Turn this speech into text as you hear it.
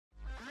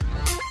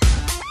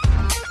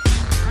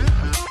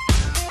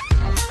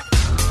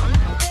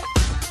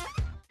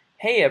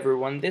Hey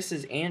everyone, this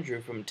is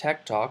Andrew from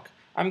Tech Talk.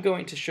 I'm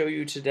going to show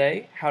you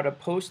today how to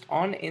post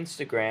on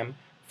Instagram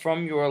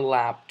from your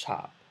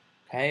laptop.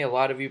 Okay, a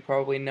lot of you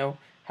probably know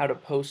how to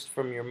post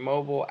from your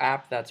mobile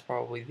app. That's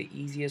probably the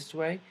easiest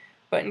way.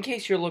 But in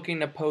case you're looking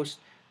to post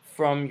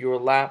from your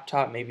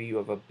laptop, maybe you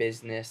have a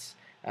business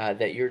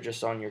that you're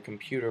just on your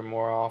computer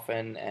more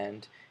often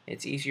and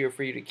it's easier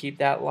for you to keep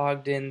that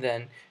logged in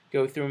than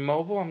go through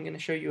mobile. I'm going to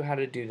show you how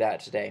to do that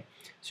today.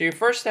 So your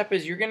first step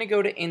is you're going to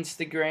go to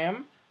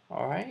Instagram.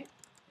 All right,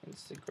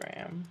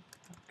 Instagram.com.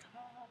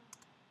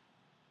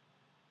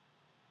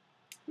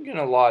 I'm going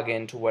to log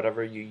into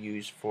whatever you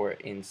use for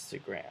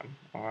Instagram.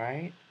 All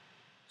right,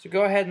 so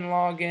go ahead and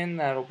log in.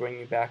 That'll bring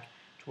you back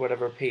to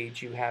whatever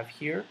page you have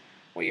here.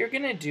 What you're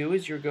going to do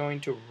is you're going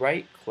to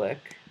right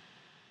click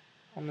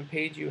on the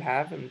page you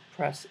have and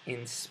press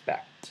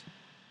inspect.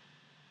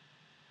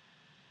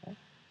 Okay.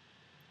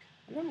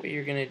 And then what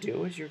you're going to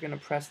do is you're going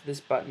to press this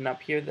button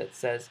up here that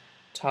says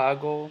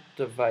toggle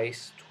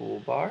device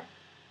toolbar.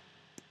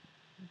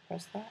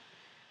 Press that.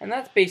 And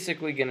that's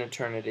basically going to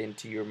turn it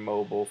into your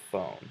mobile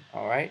phone.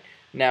 Alright.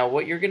 Now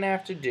what you're going to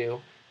have to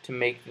do to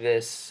make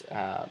this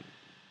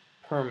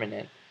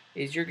permanent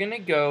is you're going to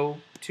go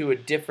to a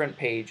different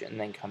page and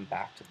then come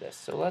back to this.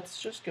 So let's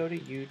just go to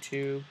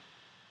YouTube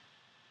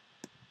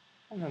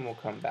and then we'll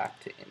come back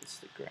to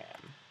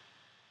Instagram.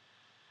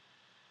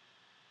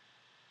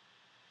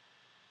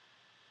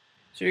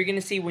 So you're going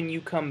to see when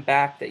you come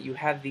back that you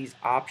have these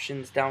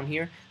options down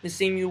here, the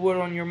same you would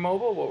on your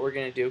mobile. What we're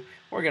going to do,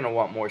 we're going to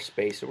want more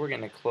space, so we're going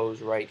to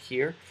close right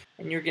here.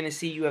 And you're going to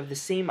see you have the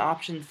same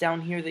options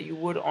down here that you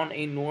would on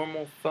a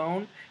normal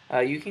phone.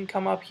 You can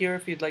come up here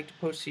if you'd like to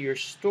post to your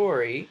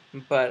story,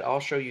 but I'll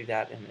show you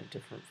that in a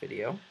different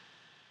video.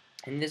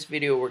 In this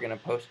video, we're going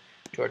to post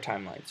to our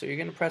timeline. So you're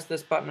going to press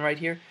this button right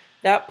here.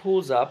 That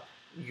pulls up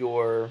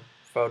your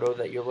photo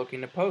that you're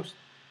looking to post.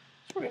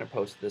 So we're going to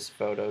post this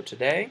photo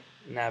today.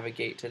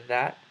 Navigate to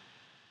that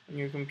on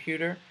your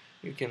computer.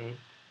 You can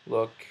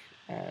look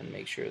and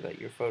make sure that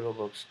your photo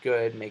looks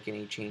good, make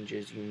any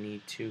changes you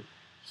need to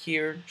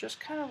here,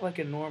 just kind of like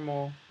a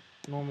normal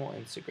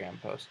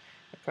Instagram post.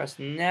 Press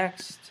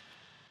next,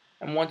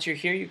 and once you're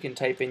here you can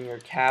type in your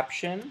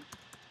caption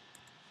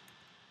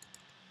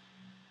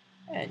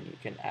and you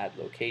can add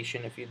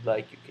location if you'd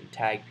like. You can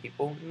tag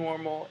people,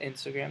 normal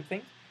Instagram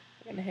things.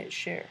 I'm going to hit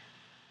share.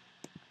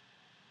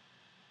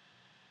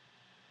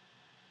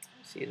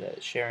 See that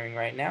it's sharing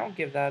right now.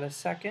 Give that a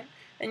second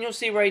and you'll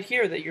see right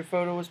here that your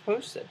photo was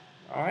posted.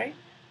 Alright,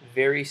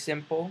 very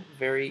simple,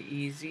 very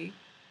easy.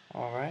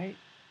 Alright,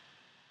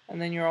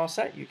 and then you're all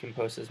set. You can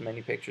post as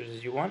many pictures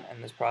as you want,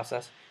 and this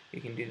process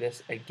you can do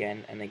this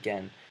again and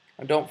again.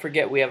 And don't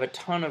forget, we have a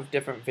ton of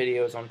different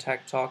videos on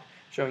Tech Talk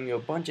showing you a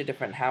bunch of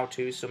different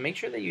how-tos, so make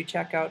sure that you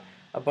check out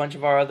a bunch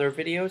of our other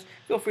videos.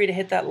 Feel free to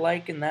hit that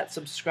like and that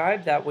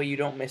subscribe, that way you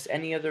don't miss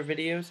any other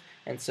videos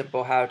and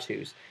simple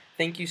how-tos.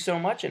 Thank you so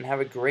much and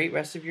have a great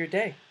rest of your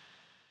day.